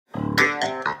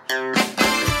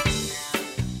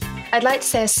I'd like to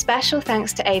say a special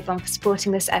thanks to Avon for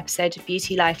supporting this episode of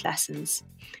Beauty Life Lessons.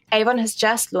 Avon has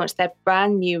just launched their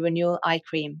brand new Renewal Eye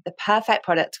Cream, the perfect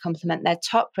product to complement their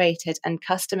top-rated and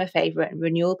customer favourite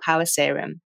Renewal Power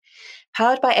Serum.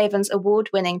 Powered by Avon's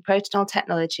award-winning protonol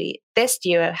technology, this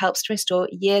duo helps to restore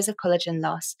years of collagen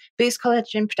loss, boosts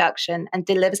collagen production, and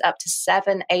delivers up to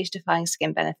 7 age-defying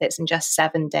skin benefits in just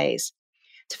 7 days.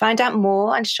 To find out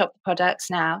more and to shop the products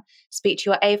now, speak to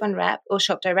your Avon rep or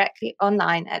shop directly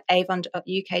online at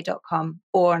avon.uk.com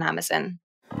or on Amazon.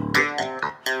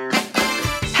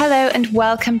 Hello and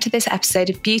welcome to this episode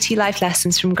of Beauty Life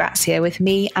Lessons from Grazia with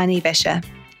me, Annie Vischer.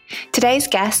 Today's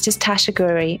guest is Tasha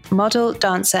Ghouri, model,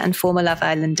 dancer and former Love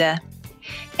Islander.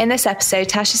 In this episode,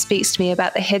 Tasha speaks to me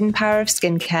about the hidden power of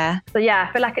skincare. So I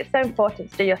feel like it's so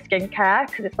important to do your skincare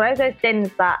because it's one of those things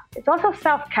that it's also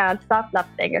self-care and self-love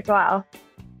thing as well.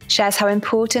 Shares how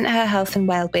important her health and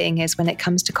well-being is when it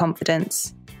comes to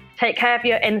confidence. Take care of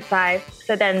your inside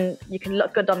so then you can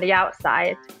look good on the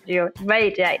outside. You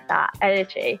radiate that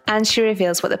energy. And she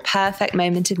reveals what the perfect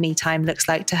moment of me time looks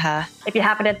like to her. If you're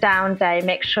having a down day,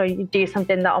 make sure you do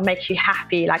something that will make you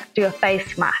happy, like do a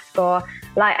face mask or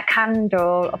light a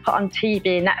candle or put on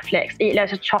TV, Netflix, eat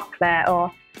loads of chocolate or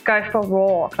go for a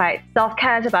walk. Like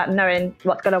self-care is about knowing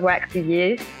what's going to work for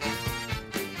you.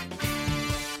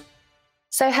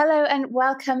 So hello and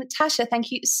welcome, Tasha.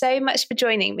 Thank you so much for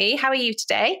joining me. How are you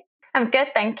today? I'm good,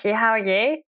 thank you. How are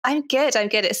you? I'm good.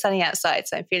 It's sunny outside,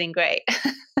 so I'm feeling great.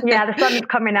 Yeah, the sun's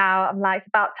coming out. I'm like, it's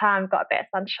about time, got a bit of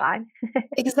sunshine.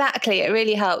 Exactly. It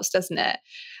really helps, doesn't it?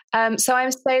 So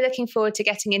I'm so looking forward to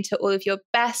getting into all of your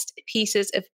best pieces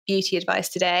of beauty advice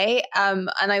today. And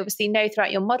I obviously know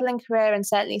throughout your modelling career and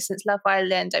certainly since Love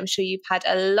Island, I'm sure you've had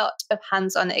a lot of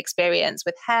hands-on experience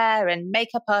with hair and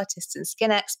makeup artists and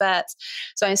skin experts.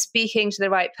 So I'm speaking to the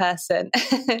right person.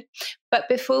 But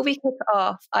before we kick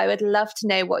off, I would love to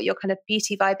know what your kind of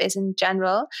beauty vibe is in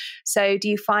general. So do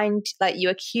you find like you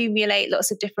accumulate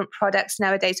lots of different products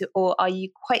nowadays, or are you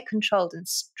quite controlled and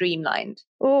streamlined?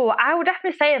 Oh, I would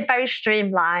definitely say I'm very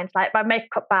streamlined. Like my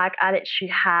makeup bag, I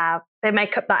literally have the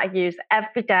makeup that I use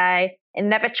every day. It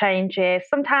never changes.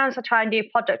 Sometimes I try and do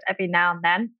products every now and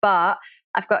then, but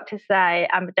I've got to say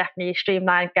I'm definitely a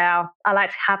streamlined girl. I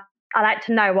like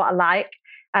to know what I like.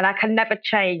 And I can never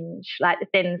change like the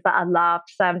things that I love.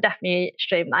 So I'm definitely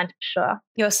streamlined for sure.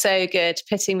 You're so good,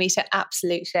 putting me to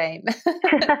absolute shame.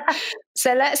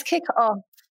 So let's kick off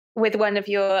with one of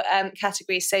your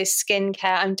categories. So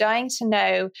skincare. I'm dying to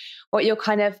know what your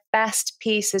kind of best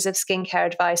pieces of skincare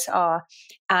advice are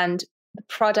and the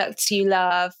products you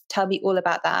love. Tell me all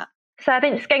about that. So I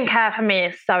think skincare for me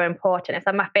is so important. It's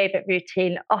like my favourite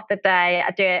routine of the day.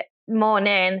 I do it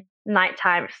morning,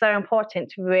 nighttime. It's so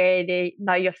important to really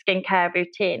know your skincare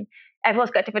routine.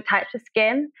 Everyone's got different types of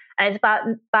skin, and it's about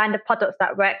finding the products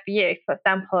that work for you. For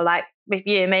example, like with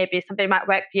you, maybe something might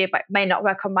work for you, but may not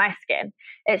work on my skin.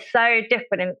 It's so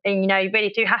different, and you really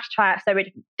do have to try out so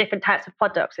many different types of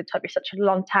products. It took me such a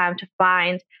long time to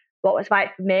find what was right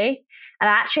for me. And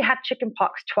I actually had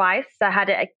chickenpox twice. So I had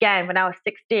it again when I was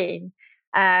 16.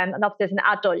 And obviously, as an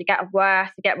adult, you get worse,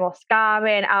 you get more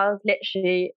scarring. I was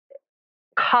literally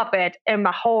covered in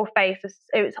my whole face.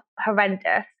 It was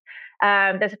horrendous.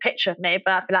 There's a picture of me,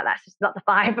 but I feel like that's just not the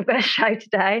vibe I'm going to show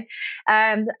today.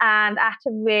 And I have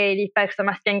to really focus on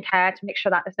my skincare to make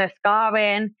sure that there's no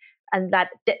scarring and that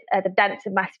the dents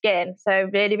in my skin. So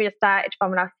really started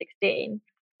from when I was 16.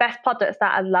 Best products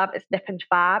that I love is Nip and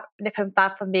Fab. Nip and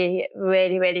Fab for me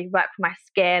really, really work for my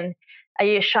skin. I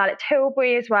use Charlotte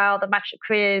Tilbury as well, the Magic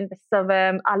Cream, the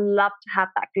Serum. I love to have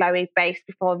that glowy base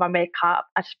before my makeup.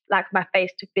 I just like my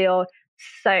face to feel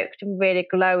soaked and really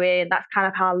glowy, and that's kind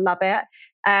of how I love it.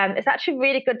 It's actually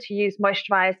really good to use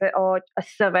moisturizer or a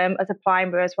serum as a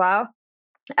primer as well.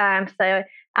 And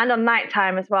on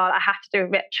nighttime as well, I have to do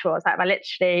rituals. Like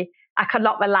I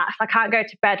cannot relax. I can't go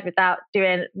to bed without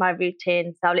doing my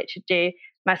routine. So I'll literally do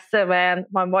my serum,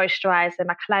 my moisturizer,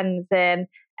 my cleansing,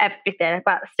 everything,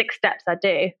 about 6 steps I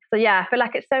do. So I feel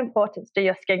like it's so important to do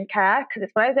your skincare because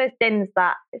it's one of those things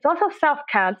that it's also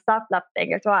self-care and self-love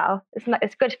thing as well.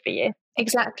 It's good for you.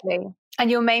 Exactly.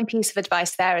 And your main piece of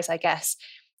advice there is, I guess,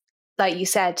 like you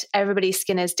said, everybody's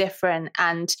skin is different.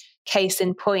 And case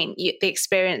in point, the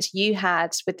experience you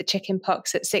had with the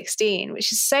chickenpox at 16,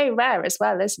 which is so rare as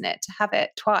well, isn't it, to have it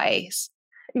twice?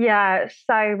 Yeah, it's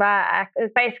so rare.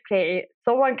 It's basically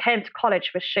someone came to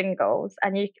college with shingles,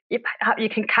 and you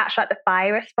can catch like the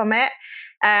virus from it.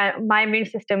 My immune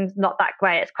system's not that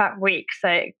great; it's quite weak, so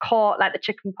it caught like the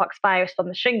chickenpox virus from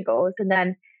the shingles. And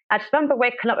then I just remember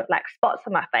waking up with like spots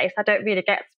on my face. I don't really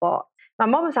get spots. my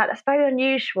mum was like, that's very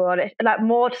unusual. It's like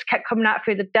more just kept coming out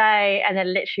through the day, and then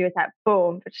literally was like,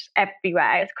 boom, just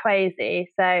everywhere. It's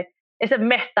crazy. So it's a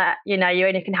myth that, you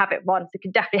only can have it once. You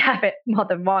can definitely have it more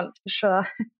than once for sure.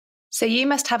 So you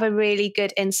must have a really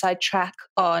good inside track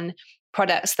on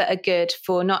products that are good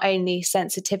for not only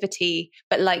sensitivity,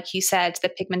 but like you said, the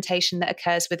pigmentation that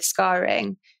occurs with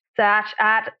scarring. So I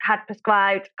had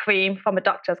prescribed cream from a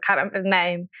doctor, I can't remember the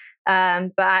name,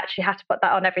 but I actually had to put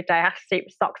that on every day. I have to sleep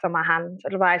with socks on my hands.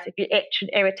 Otherwise, if you itch and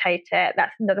irritate it,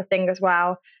 that's another thing as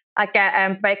well. I get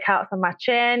breakouts on my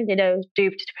chin, due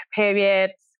to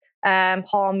periods,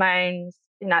 hormones.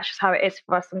 That's just how it is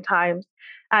for us sometimes.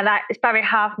 And it's very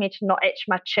hard for me to not itch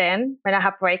my chin when I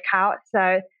have breakouts.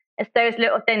 So it's those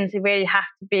little things you really have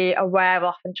to be aware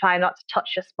of and try not to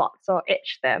touch your spots or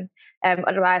itch them.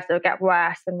 Otherwise, they'll get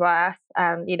worse and worse,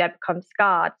 become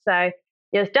scarred. So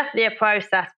it was definitely a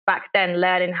process back then,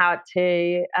 learning how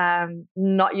to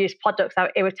not use products that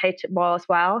would irritate it more as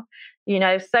well.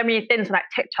 So many things like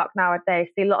TikTok nowadays.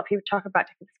 See a lot of people talk about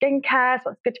different skincare,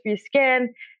 what's good for your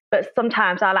skin, but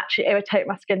sometimes I'll actually irritate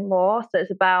my skin more. So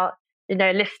it's about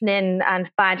listening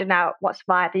and finding out what's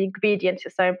right. The ingredients are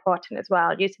so important as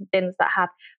well. Using things that have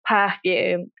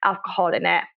perfume, alcohol in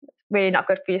it, really not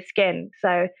good for your skin. So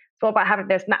it's all about having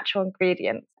those natural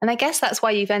ingredients. And I guess that's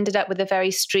why you've ended up with a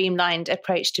very streamlined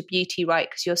approach to beauty, right?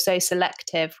 Because you're so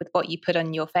selective with what you put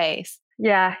on your face.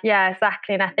 Yeah,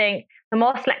 exactly. And I think the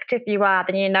more selective you are,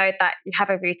 then you know that you have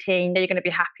a routine, that you're going to be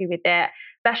happy with it,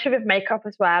 especially with makeup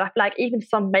as well. I feel like even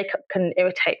some makeup can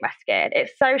irritate my skin.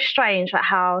 It's so strange like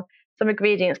how some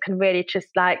ingredients can really just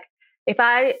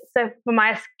so for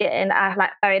my skin, I have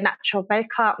like very natural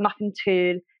makeup, nothing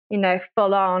too,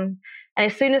 full on.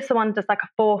 And as soon as someone does like a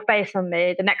full face on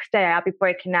me, the next day I'll be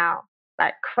breaking out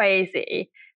like crazy.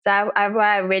 So I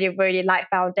wear really, really light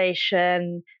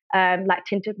foundation, like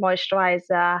tinted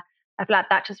moisturizer. I feel like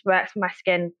that just works for my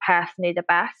skin personally the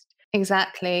best.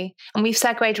 Exactly. And we've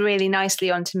segued really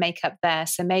nicely onto makeup there.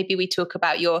 So maybe we talk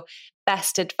about your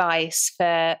best advice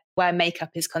for where makeup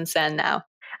is concerned now.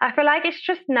 I feel like it's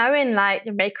just knowing like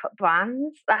your makeup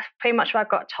brands. That's pretty much what I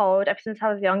got told ever since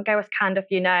I was younger, was kind of,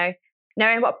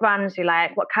 knowing what brands you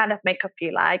like, what kind of makeup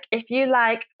you like. If you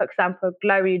like, for example,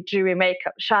 glowy, dewy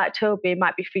makeup, Charlotte Tilbury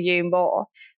might be for you more.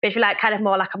 But if you like kind of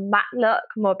more like a matte look,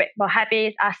 a bit more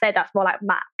heavy, I say that's more like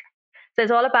MAC. So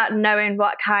it's all about knowing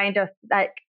what kind of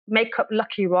like makeup look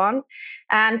you want,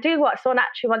 and do what someone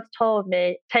actually once told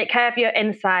me: take care of your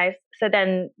insides so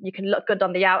then you can look good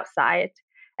on the outside.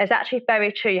 It's actually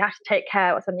very true. You have to take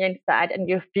care of what's on the inside, and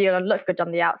you feel and look good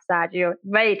on the outside. You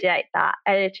radiate that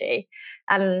energy.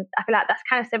 And I feel like that's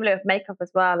kind of similar with makeup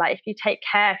as well. Like if you take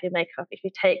care of your makeup, if you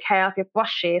take care of your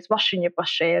brushes, washing your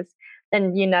brushes,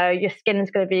 then your skin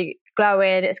is going to be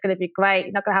glowing. It's going to be great.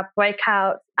 You're not going to have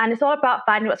breakouts. And it's all about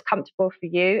finding what's comfortable for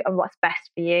you and what's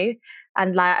best for you.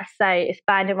 And like I say, it's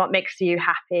finding what makes you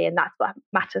happy, and that's what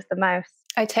matters the most.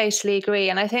 I totally agree.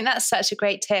 And I think that's such a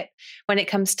great tip when it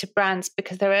comes to brands,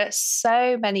 because there are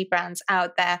so many brands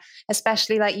out there,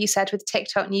 especially like you said with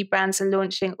TikTok, new brands are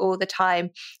launching all the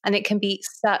time, and it can be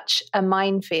such a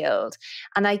minefield.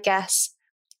 And I guess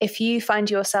if you find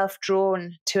yourself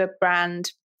drawn to a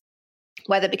brand,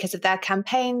 whether because of their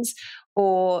campaigns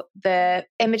or the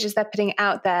images they're putting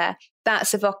out there,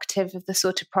 that's evocative of the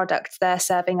sort of products they're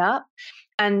serving up.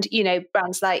 And,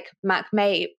 brands like MAC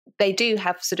May, they do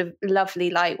have sort of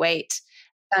lovely lightweight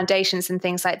foundations and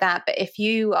things like that. But if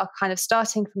you are kind of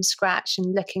starting from scratch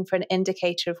and looking for an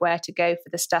indicator of where to go for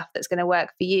the stuff that's going to work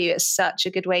for you, it's such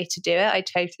a good way to do it. I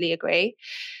totally agree.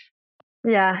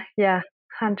 Yeah,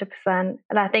 100%. And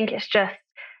I think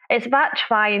it's about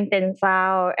trying things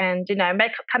out, and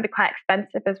makeup can be quite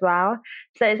expensive as well.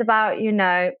 So it's about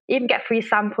even get free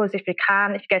samples if you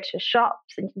can. If you go to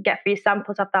shops, and you can get free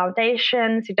samples of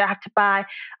foundations, you don't have to buy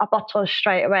a bottle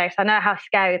straight away. So I know how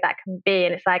scary that can be,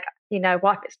 and it's like,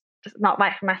 what if it's just not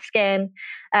right for my skin?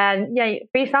 And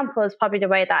free sample is probably the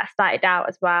way that I started out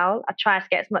as well. I tried to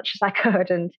get as much as I could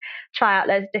and try out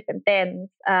loads of different things.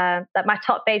 Like my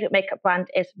top favorite makeup brand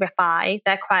is Refi.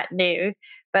 They're quite new,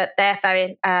 but they're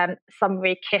very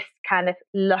summery kiss kind of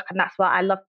look, and that's what I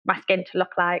love my skin to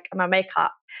look like and my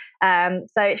makeup.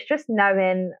 So it's just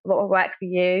knowing what will work for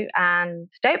you, and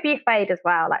don't be afraid as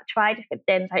well. Like try different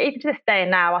things. Like even to this day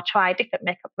now, I try different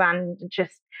makeup brands and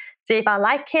just see if I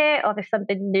like it or there's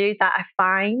something new that I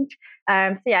find.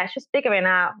 So it's just figuring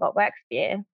out what works for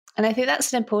you. And I think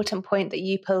that's an important point that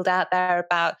you pulled out there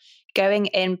about going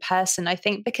in person. I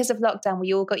think because of lockdown,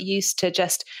 we all got used to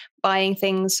just buying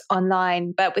things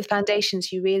online. But with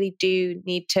foundations, you really do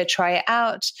need to try it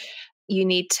out. You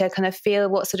need to kind of feel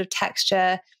what sort of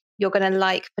texture you're going to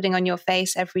like putting on your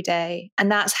face every day.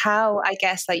 And that's how, I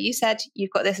guess, like you said, you've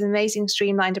got this amazing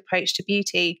streamlined approach to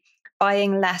beauty.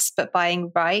 Buying less but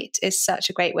buying right is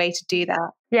such a great way to do that.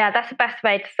 Yeah, that's the best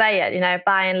way to say it,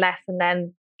 buying less and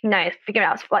then, figuring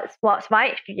out what's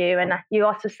right for you. And you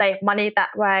also save money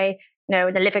that way,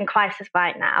 in the living crisis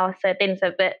right now. So things are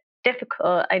a bit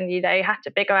difficult and, you have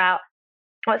to figure out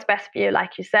what's best for you,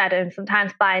 like you said. And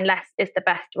sometimes buying less is the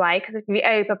best way, because if you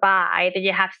overbuy, then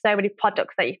you have so many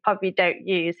products that you probably don't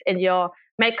use in your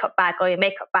makeup bag or your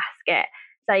makeup basket.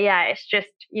 So yeah, it's just,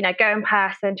 go in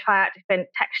person, try out different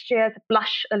textures,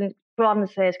 blush and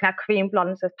bronzers. You can have cream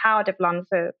bronzers, powder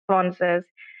bronzers.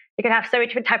 You can have so many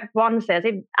different types of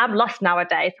bronzers. I'm lost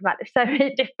nowadays. There's so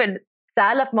many different. So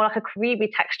I love more like a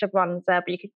creamy texture bronzer, but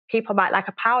people might like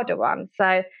a powder one.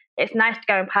 So it's nice to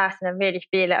go in person and really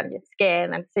feel it on your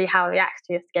skin and see how it reacts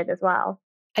to your skin as well.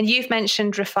 And you've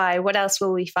mentioned Refy. What else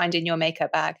will we find in your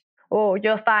makeup bag? Oh,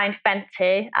 you'll find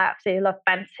Fenty. I absolutely love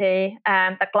Fenty.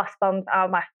 The gloss bombs are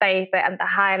my favourite, and the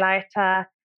highlighter.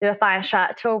 You'll find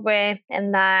Charlotte Tilbury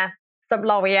in there. Some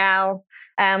L'Oreal.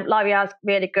 L'Oreal's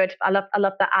really good. I love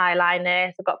the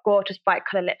eyeliners. I've got gorgeous bright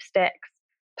colour lipsticks.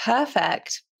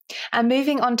 Perfect. And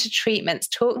moving on to treatments,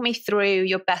 talk me through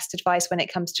your best advice when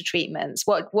it comes to treatments.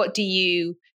 What do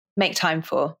you make time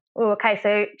for? Oh, okay,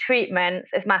 so treatments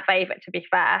is my favourite, to be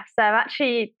fair. So I've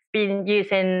actually been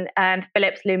using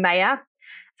Philips Lumea.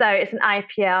 So it's an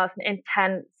IPL, it's an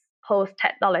intense pulse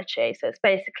technology. So it's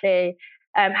basically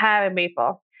hair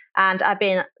removal. And I've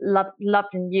been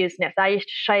loving using it. So I used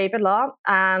to shave a lot.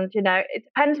 And, it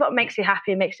depends what makes you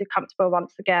happy, makes you comfortable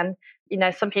once again.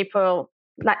 Some people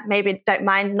maybe don't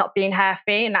mind not being hair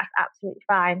free, and that's absolutely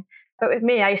fine. But with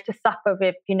me, I used to suffer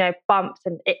with, bumps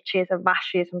and itches and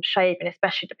rashes from shaving,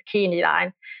 especially the bikini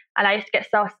line. And I used to get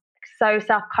so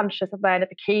self-conscious of wearing a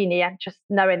bikini and just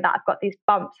knowing that I've got these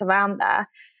bumps around there.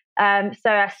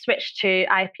 So I switched to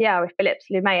IPL with Philips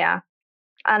Lumea.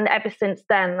 And ever since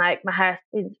then,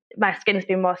 my skin's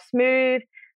been more smooth.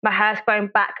 My hair's growing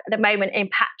back at the moment in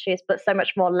patches, but so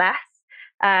much more less.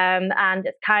 And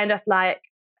it's kind of like,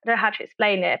 I don't know how to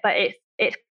explain it, but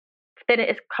it's thinner,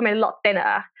 it's coming a lot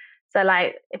thinner. So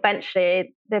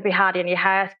eventually there'll be hardly any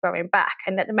hairs growing back.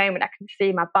 And at the moment I can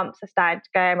see my bumps are starting to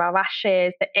go, my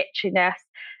rashes, the itchiness.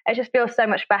 It just feels so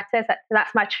much better. So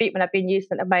that's my treatment I've been using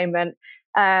at the moment.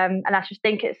 And I just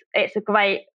think it's a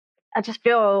great, I just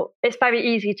feel it's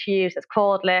very easy to use. It's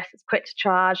cordless, it's quick to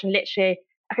charge, and literally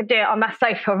I could do it on my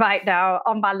sofa right now,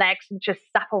 on my legs, and just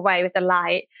zap away with the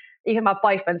light. Even my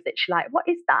boyfriend's literally like, what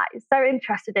is that? He's so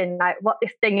interested in what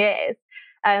this thing is.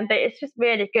 But it's just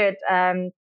really good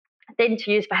thing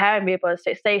to use for hair removal.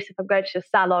 So it's safe if I'm going to the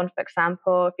salon, for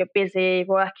example, if you're busy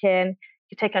working,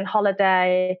 you're taking on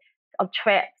holiday, on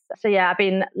trips. So yeah, I've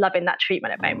been loving that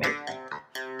treatment at the moment.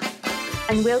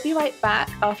 And we'll be right back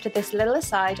after this little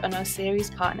aside on our series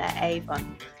partner,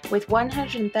 Avon. With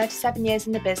 137 years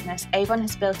in the business, Avon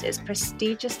has built its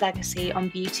prestigious legacy on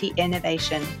beauty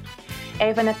innovation.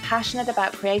 Avon are passionate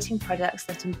about creating products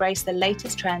that embrace the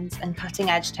latest trends and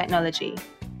cutting-edge technology.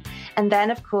 And then,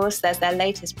 of course, there's their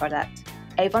latest product,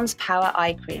 Avon's Power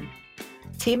Eye Cream.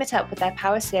 Team it up with their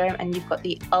Power Serum and you've got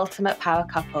the ultimate power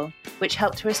couple, which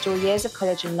help to restore years of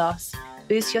collagen loss,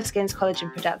 boost your skin's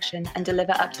collagen production, and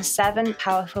deliver up to 7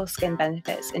 powerful skin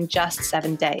benefits in just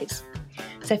 7 days.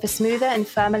 So for smoother and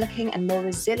firmer looking and more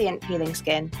resilient peeling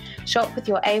skin, shop with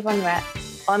your Avon rep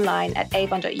online at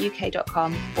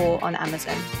avon.uk.com or on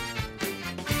Amazon.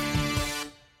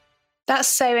 That's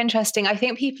so interesting. I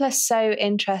think people are so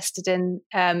interested in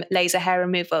laser hair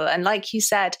removal. And like you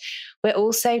said, we're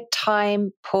also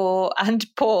time poor at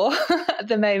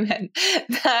the moment.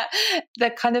 That the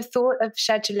kind of thought of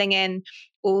scheduling in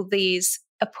all these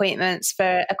appointments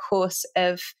for a course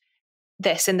of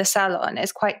this in the salon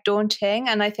is quite daunting.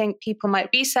 And I think people might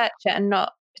research it and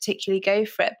not particularly go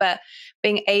for it, but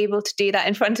being able to do that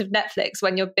in front of Netflix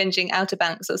when you're binging Outer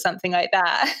Banks or something like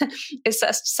that is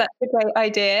such a great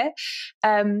idea.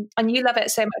 And you love it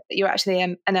so much that you're actually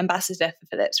an ambassador for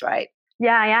Philips, right?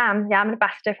 Yeah, I am. Yeah, I'm an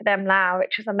ambassador for them now,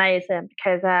 which is amazing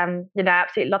because, I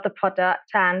absolutely love the product.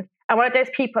 And I'm one of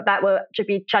those people that will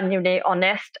be genuinely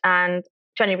honest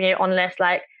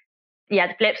yeah,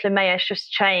 the Philips Lumea has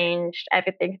just changed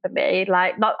everything for me.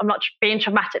 I'm not being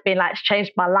dramatic, being like it's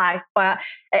changed my life, but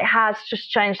it has just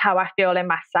changed how I feel in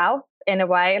myself in a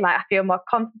way. I feel more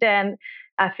confident.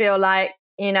 I feel like,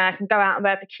 I can go out and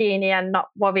wear a bikini and not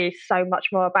worry so much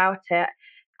more about it.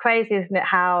 Crazy, isn't it?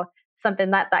 How something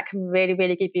like that can really,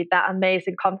 really give you that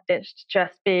amazing confidence to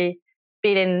just be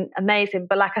feeling amazing.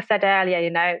 But like I said earlier,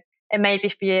 it may be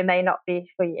for you, it may not be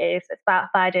for you. So it's about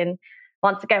finding,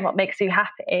 once again, what makes you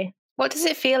happy. What does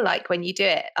it feel like when you do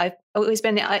it? I've always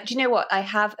been, do you know what? I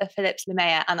have a Philips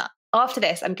Lumea, and after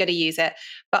this, I'm going to use it.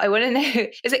 But I want to know,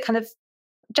 is it kind of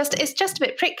it's just a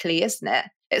bit prickly, isn't it?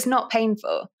 It's not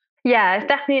painful. Yeah, it's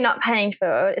definitely not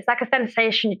painful. It's like a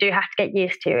sensation you do have to get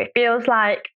used to. It feels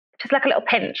like just like a little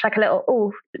pinch, like a little,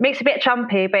 ooh, it makes it a bit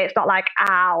jumpy, but it's not like,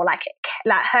 ow, like it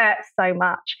like hurts so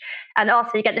much. And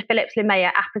also you get the Philips Lumea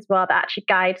app as well that actually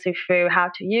guides you through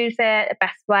how to use it, the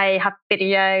best way, have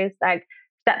videos, like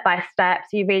step by step.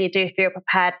 So you really do feel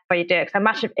prepared before you do it. Because I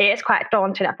imagine it is quite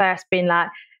daunting at first being like,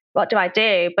 what do I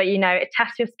do? But, it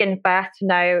tests your skin first to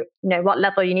know, what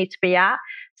level you need to be at.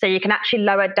 So you can actually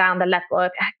lower down the level.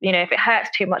 If it hurts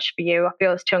too much for you or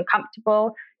feels too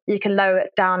uncomfortable, you can lower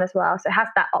it down as well. So it has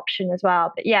that option as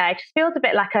well. But yeah, it just feels a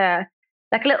bit like a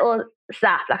little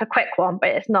zap, like a quick one, but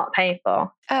it's not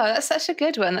painful. Oh, that's such a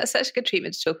good one. That's such a good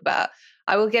treatment to talk about.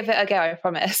 I will give it a go, I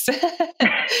promise.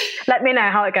 Let me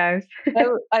know how it goes.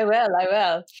 I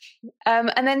will.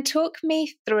 And then talk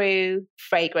me through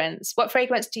fragrance. What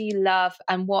fragrance do you love,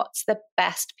 and what's the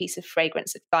best piece of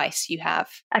fragrance advice you have?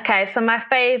 Okay, so my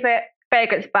favorite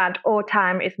fragrance brand all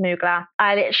time is Mugler.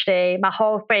 My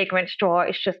whole fragrance drawer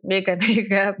is just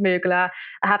Mugler.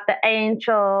 I have the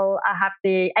Angel, I have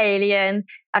the Alien.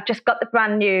 I've just got the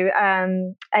brand new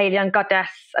Alien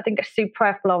Goddess. I think it's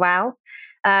Super Floral.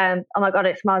 Oh my God,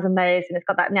 it smells amazing. It's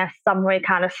got that nice summery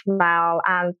kind of smell.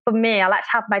 And for me, I like to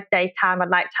have my daytime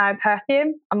and nighttime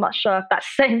perfume. I'm not sure if that's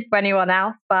the same for anyone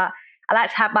else, but I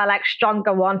like to have my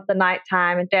stronger one for the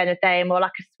nighttime, and during the day more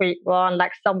like a sweet one,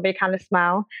 like summery kind of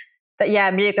smell. But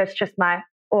yeah, Mugler's just my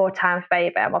all-time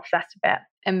favorite. I'm obsessed with it.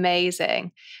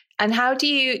 Amazing. And how do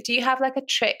you have a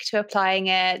trick to applying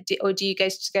it, or do you go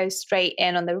straight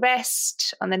in on the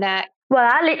wrist, on the neck? Well,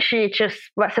 I literally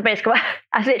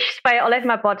spray it all over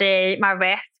my body, my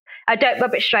wrist. I don't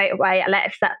rub it straight away. I let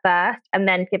it set first and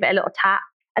then give it a little tap.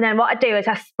 And then what I do is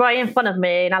I spray in front of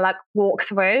me and I walk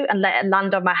through and let it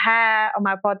land on my hair, on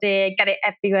my body, get it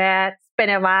everywhere, spin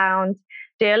around,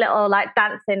 do a little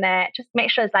dance in it. Just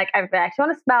make sure it's everywhere. If you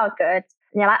want to smell good,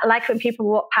 I like when people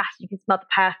walk past, you can smell the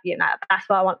perfume. That's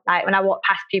what I want. When I walk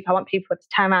past people, I want people to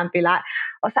turn around and be like,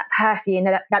 what's that perfume?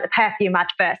 Like the perfume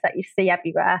adverts that you see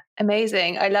everywhere.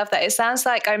 Amazing. I love that. It sounds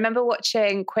like, I remember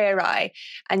watching Queer Eye,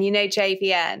 and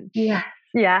JVN. Yeah.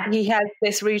 He has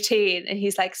this routine and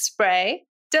he's like, spray,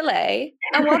 delay,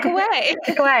 and walk away.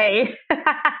 Away.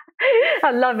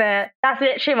 I love it. That's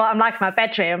literally what I'm like in my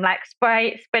bedroom.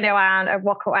 Spray, spin around and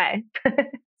walk away.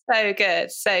 So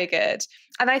good, so good.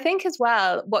 And I think as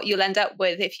well, what you'll end up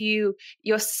with, if you're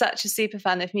such a super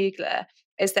fan of Mugler,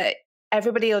 is that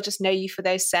everybody will just know you for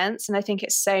those scents. And I think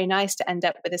it's so nice to end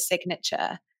up with a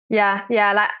signature. Yeah.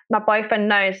 My boyfriend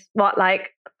knows what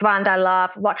brand I love,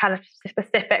 what kind of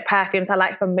specific perfumes I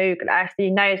like from Mugler. So he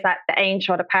knows that the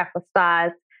Angel or the Purple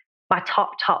Stars, my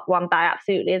top one that I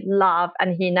absolutely love.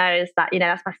 And he knows that,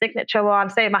 that's my signature one.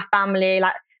 So my family,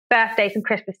 birthdays and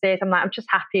Christmases, I'm just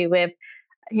happy with,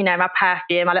 my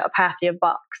perfume, my little perfume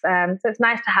box. So it's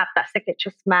nice to have that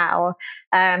signature smell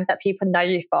that people know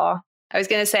you for. I was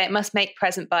going to say, it must make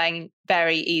present buying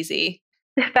very easy.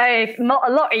 A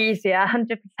lot easier,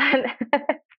 100%.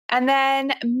 And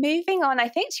then moving on, I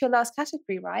think, to your last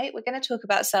category, right? We're going to talk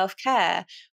about self-care.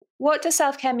 What does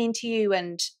self-care mean to you,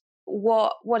 and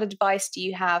what advice do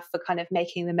you have for kind of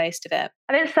making the most of it?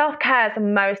 I think self-care is the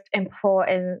most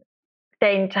important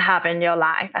thing to have in your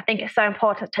life. I think it's so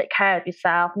important to take care of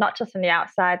yourself, not just on the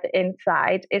outside, the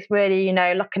inside. It's really,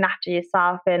 looking after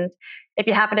yourself. And if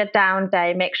you're having a down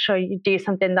day, make sure you do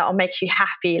something that will make you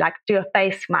happy, like do a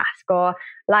face mask or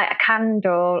light a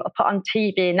candle or put on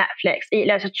TV, Netflix, eat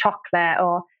loads of chocolate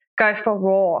or go for a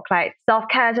walk.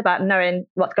 Self-care is about knowing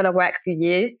what's going to work for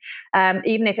you.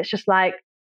 Even if it's just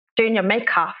doing your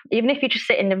makeup, even if you just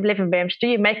sit in the living room, just do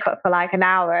your makeup for an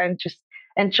hour and just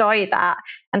enjoy that.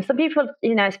 And some people,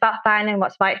 it's about finding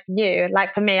what's right for you.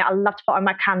 For me, I love to put on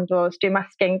my candles, do my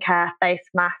skincare, face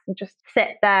mask, and just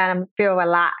sit there and feel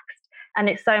relaxed. And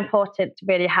it's so important to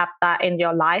really have that in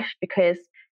your life, because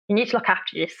you need to look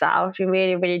after yourself. You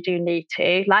really, really do need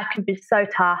to. Life can be so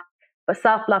tough, but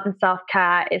self-love and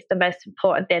self-care is the most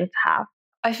important thing to have.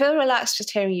 I feel relaxed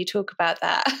just hearing you talk about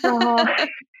that. Oh.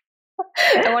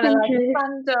 I want to light a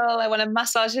candle. I want to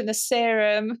massage in a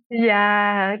serum.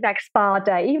 Yeah, spa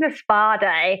day. Even a spa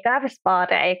day. Go have a spa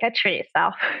day. Go treat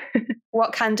yourself.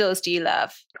 What candles do you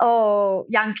love? Oh,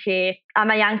 Yankee.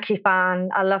 I'm a Yankee fan.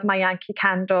 I love my Yankee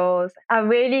candles. I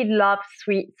really love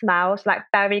sweet smells,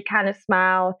 berry kind of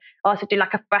smell. I also do a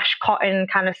fresh cotton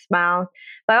kind of smell.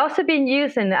 But I've also been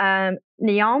using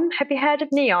Neom. Have you heard of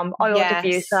Neom? Oil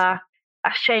diffuser.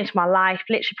 That's changed my life.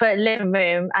 Literally put it in the living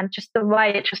room, and just the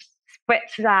way it just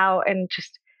spritzes out and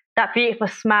just that beautiful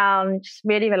smell and just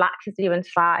really relaxes you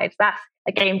inside. That's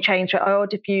a game changer. Oil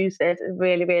diffusers is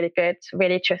really, really good to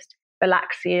really just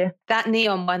relax you. That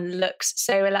neon one looks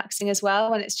so relaxing as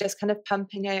well when it's just kind of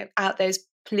pumping out those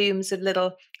plumes of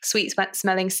little sweet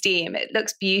smelling steam. It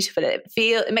looks beautiful.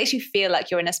 It makes you feel like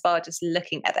you're in a spa just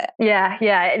looking at it. Yeah,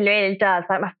 it really does.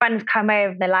 Like my friends come over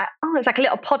and they're like, oh, it's like a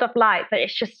little pod of light, but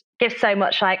it's just gives so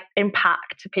much like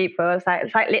impact to people. It's like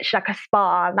literally like a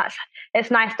spa. And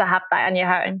it's nice to have that in your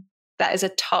home. That is a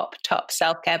top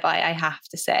self-care buy, I have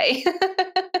to say.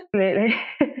 Really.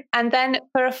 And then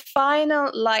for a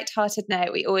final light-hearted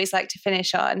note we always like to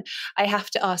finish on, I have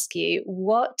to ask you,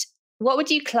 what would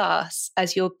you class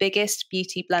as your biggest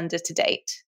beauty blunder to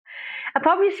date? I'd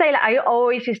probably say I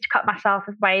always used to cut myself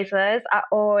with razors. I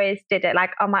always did it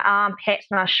like on my armpits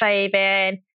when I was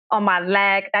shaving, on my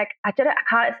leg. Like I did it, I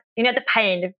can't, the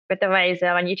pain with the razor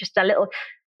and you just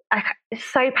it's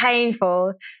so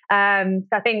painful. So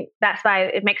I think that's why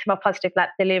it makes it more positive, like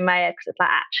the Lumea, because it's like,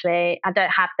 actually, I don't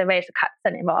have the razor cuts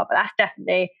anymore, but that's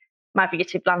definitely my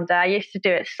beauty blunder. I used to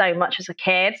do it so much as a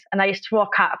kid and I used to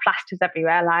walk out of plasters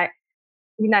everywhere,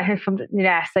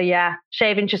 so yeah,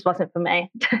 shaving just wasn't for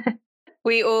me.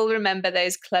 We all remember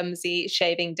those clumsy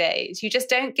shaving days. You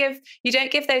don't give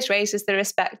those razors the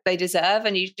respect they deserve,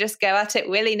 and you just go at it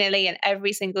willy-nilly in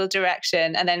every single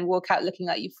direction and then walk out looking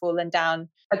like you've fallen down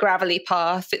a gravelly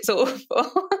path. It's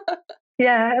awful.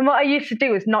 Yeah, and what I used to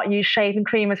do was not use shaving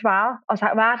cream as well. I was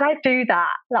like, why did I do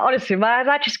that? Like, honestly, why did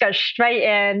I just go straight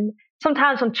in?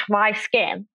 Sometimes on dry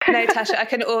skin. No, Tasha, I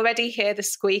can already hear the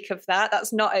squeak of that.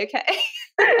 That's not okay.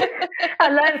 I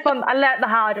learned the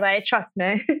hard way, trust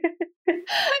me.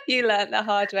 You learned the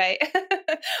hard way.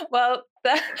 Well,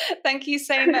 thank you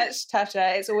so much,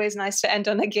 Tasha. It's always nice to end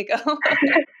on a giggle.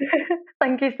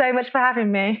 Thank you so much for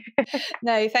having me.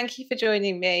 No, thank you for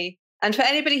joining me. And for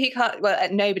anybody who can't,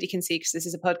 nobody can see because this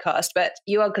is a podcast, but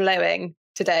you are glowing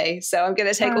today. So I'm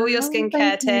going to take all your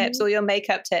skincare tips, all your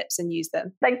makeup tips and use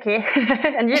them. Thank you.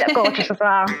 And you look gorgeous as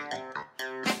well.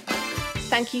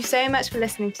 Thank you so much for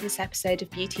listening to this episode of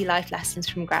Beauty Life Lessons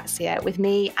from Grazia with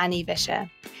me, Annie Vischer.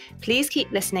 Please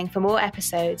keep listening for more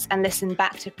episodes and listen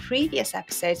back to previous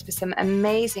episodes for some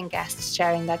amazing guests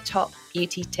sharing their top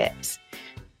beauty tips.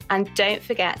 And don't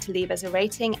forget to leave us a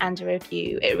rating and a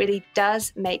review. It really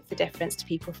does make the difference to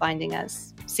people finding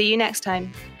us. See you next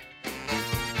time.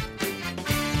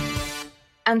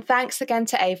 And thanks again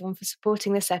to Avon for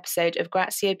supporting this episode of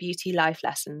Grazia Beauty Life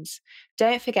Lessons.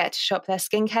 Don't forget to shop their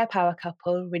skincare power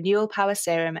couple, Renewal Power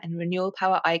Serum and Renewal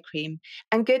Power Eye Cream.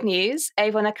 And good news,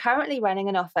 Avon are currently running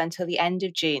an offer until the end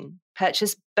of June.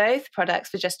 Purchase both products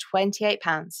for just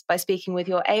 £28 by speaking with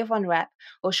your Avon rep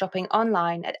or shopping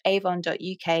online at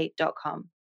avon.uk.com.